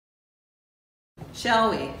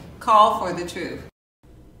Shall we call for the truth?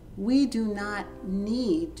 We do not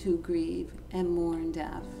need to grieve and mourn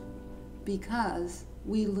death because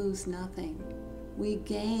we lose nothing. We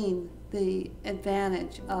gain the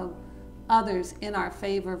advantage of others in our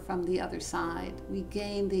favor from the other side. We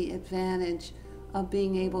gain the advantage of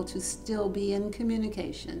being able to still be in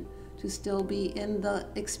communication, to still be in the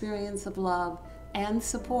experience of love and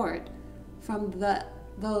support from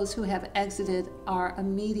those who have exited our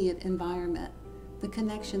immediate environment. The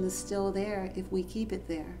connection is still there if we keep it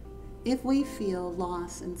there. If we feel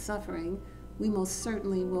loss and suffering, we most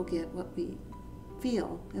certainly will get what we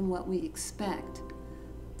feel and what we expect.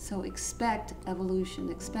 So expect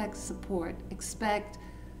evolution, expect support, expect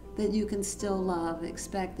that you can still love,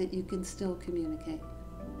 expect that you can still communicate.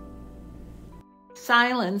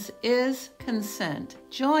 Silence is consent.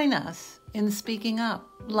 Join us in speaking up.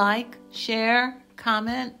 Like, share,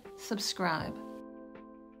 comment, subscribe.